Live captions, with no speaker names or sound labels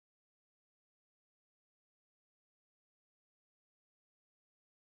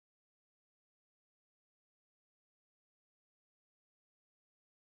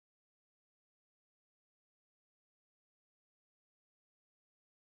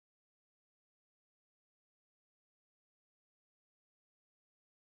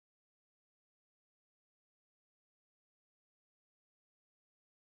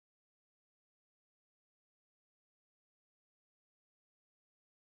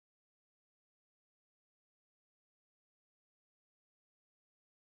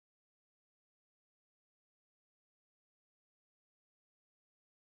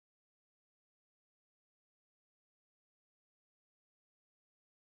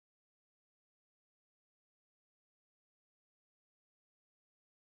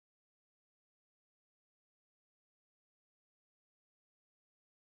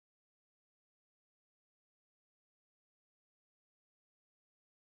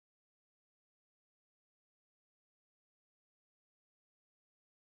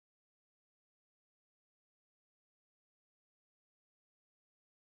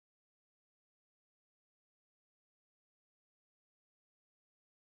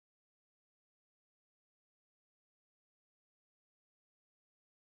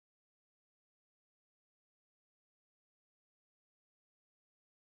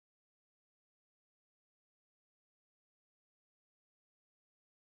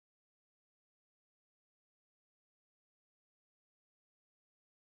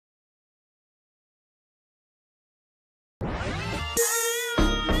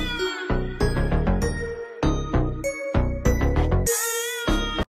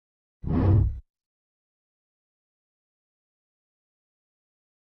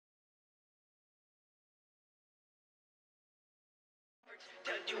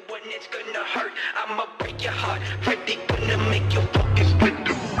Tell you when it's gonna hurt, I'ma break your heart. Ready, gonna make you focus with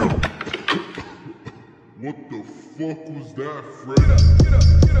the What the fuck was that, Freddy?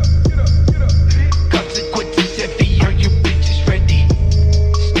 Consequences heavy, are you bitches ready?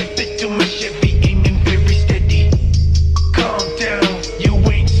 Step into my Chevy, aiming very steady. Calm down, you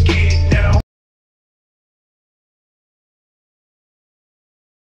ain't scared now.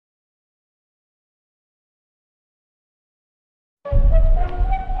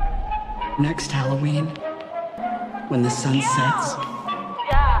 Next Halloween, when the sun sets,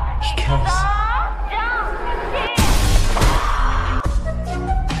 he kills.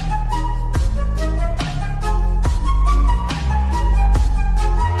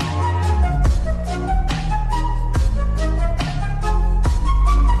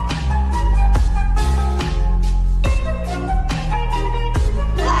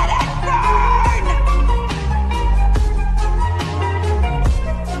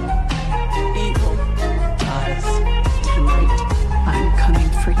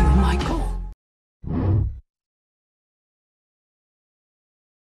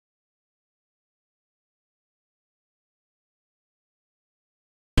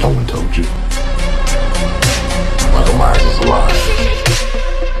 No one told you. Micheal Myers is alive.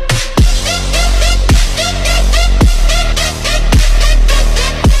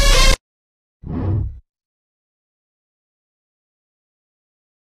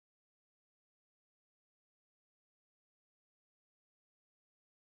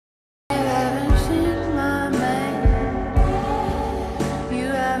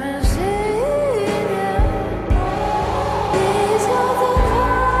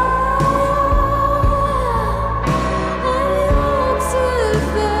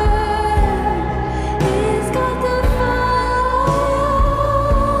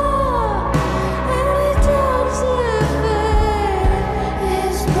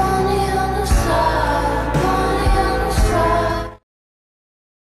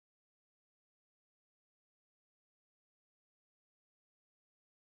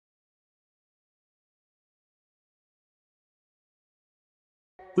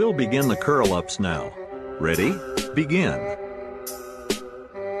 We'll begin the curl-ups now. Ready? Begin.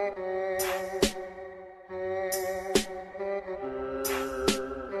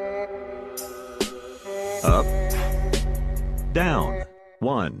 Up, down,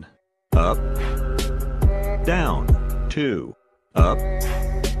 1, up, down, 2, up,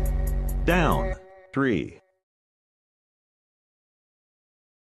 down, 3.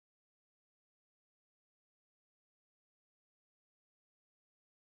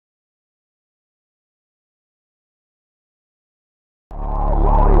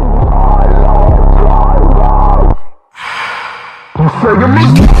 So you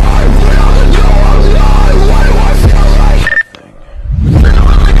must lie. Why do I feel like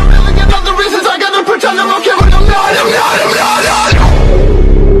I get all the reasons I gotta pretend I'm okay, but I'm not.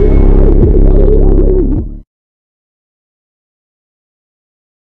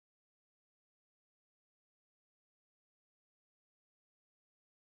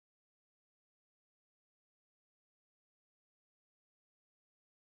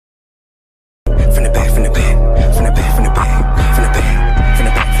 From the back, from the back, from the back, from the back.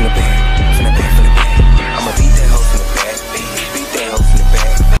 I'ma beat that hoe from the back, beat that hoe from the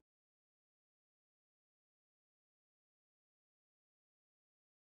back.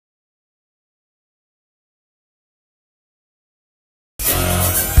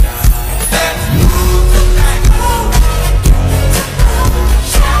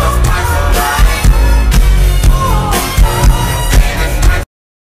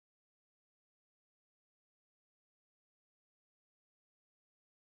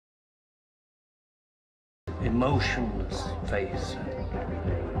 Emotionless face,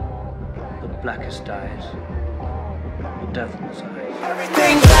 the blackest eyes, the devil's eyes.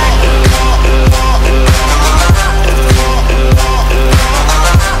 Everything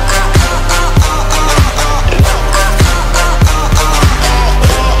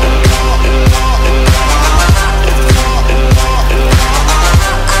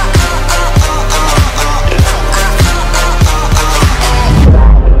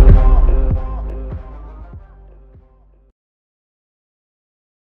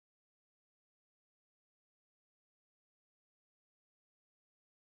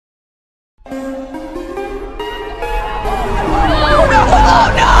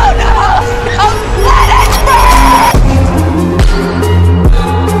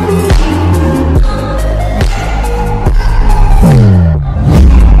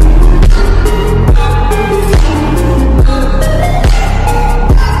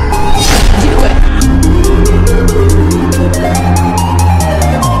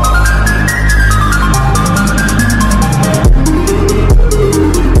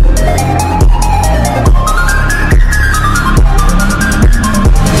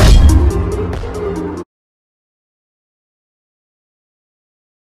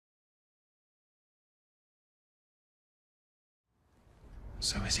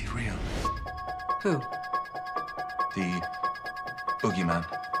So is he real? Who? The boogeyman.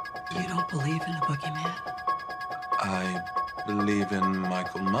 You don't believe in a boogeyman? I believe in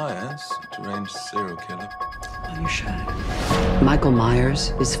Micheal Myers, a deranged serial killer. Well, you should. Micheal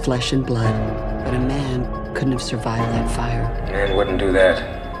Myers is flesh and blood, but a man couldn't have survived that fire. Man wouldn't do that.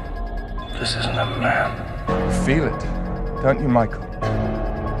 This isn't a man. You feel it, don't you, Michael?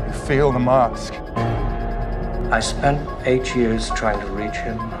 You feel the mask. I spent 8 years trying to reach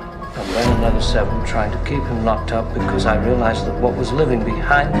him, and then another 7 trying to keep him locked up because I realized that what was living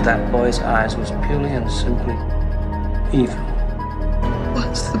behind that boy's eyes was purely and simply evil.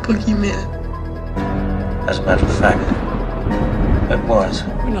 What's the boogeyman? As a matter of fact, it was.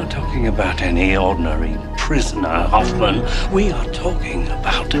 We're not talking about any ordinary prisoner, Hoffman. We are talking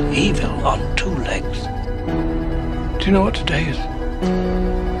about evil on 2 legs. Do you know what today is?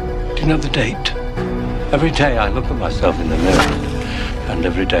 Do you know the date? Every day I look at myself in the mirror, and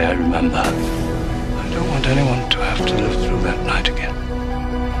every day I remember. I don't want anyone to have to live through that night again.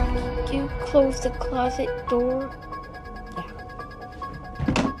 Do you close the closet door?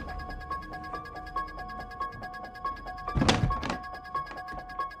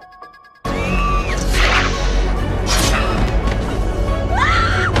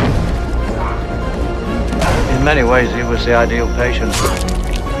 In many ways, he was the ideal patient.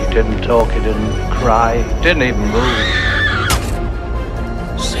 He didn't talk, he didn't cry, he didn't even move.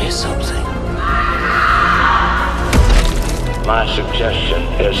 Say something. My suggestion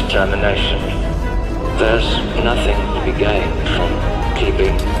is termination. There's nothing to be gained from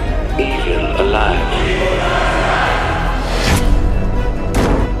keeping evil alive.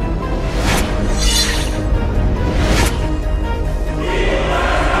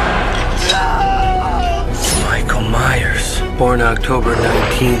 Micheal Myers, born October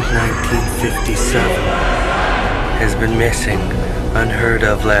 19, 1957, has been missing, unheard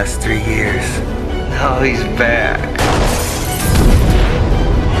of last 3 years. Now he's back.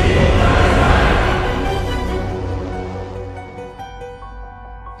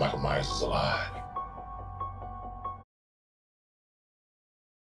 Micheal Myers is alive.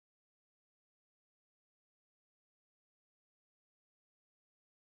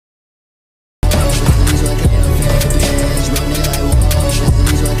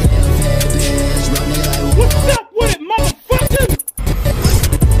 What's up with it, motherfucker?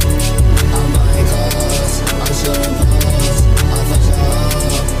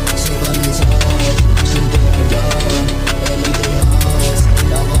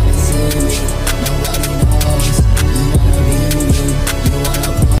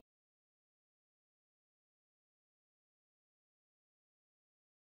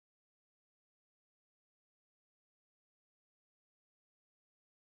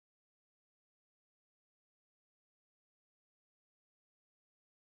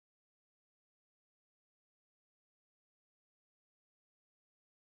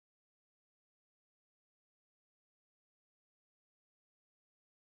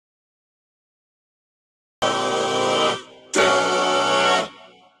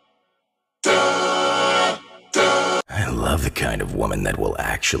 I love the kind of woman that will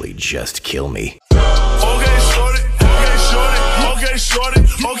actually just kill me. Okay, shorty, okay, shorty, okay, shorty,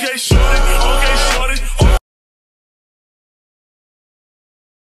 okay, shorty, okay, shorty.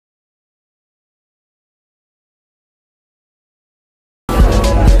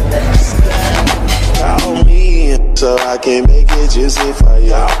 Call me so I can make it juicy for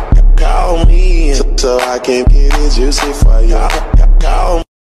you. Call me so I can get it juicy for you. Call me.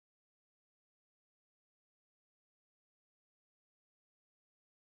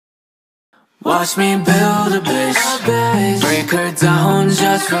 Watch me build a bitch, break her down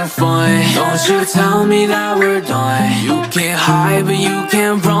just for fun. Don't you tell me that we're done. You can't hide but you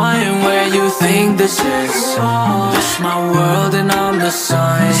can't run where you think this is. This my world and I'm the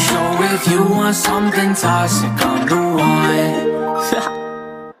sun. So if you want something toxic, I'm the one.